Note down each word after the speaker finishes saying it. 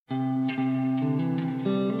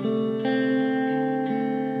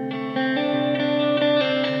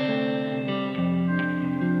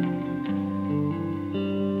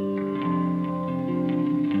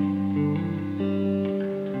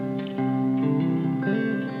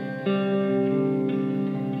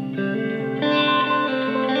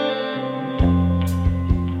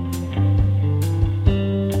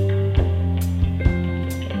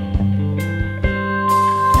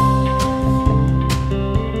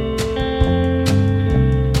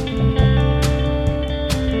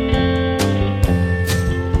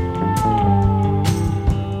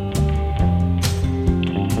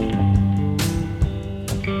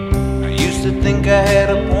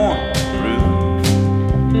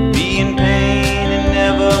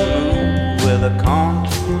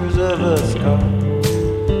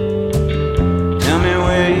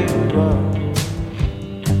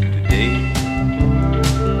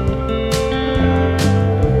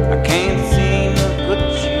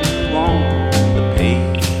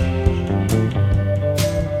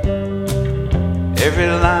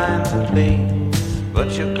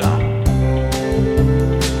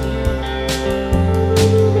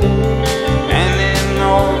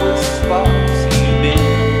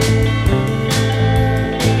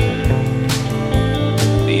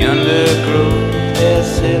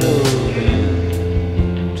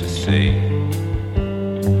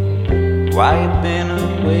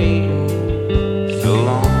away. So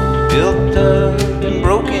long, built up and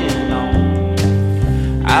broken on.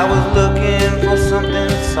 I was looking for something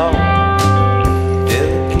soft,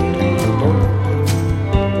 delicately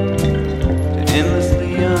bold, to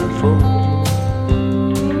endlessly unfold.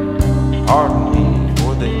 Pardon me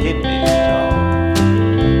for the hippie talk.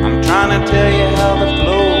 I'm trying to tell you how the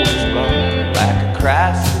flow's flow, like a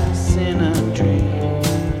crisis in a dream.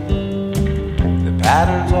 The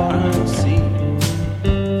patterns are unseen.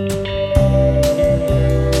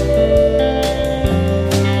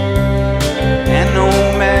 And no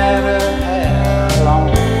matter how long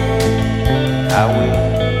I wait,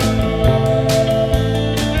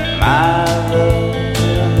 my love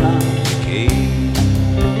will not decay.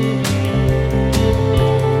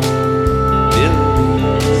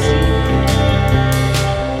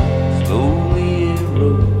 Slowly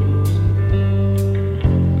erodes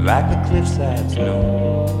like the cliffside snow.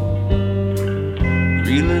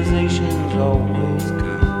 Realization's always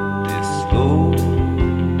good, this slow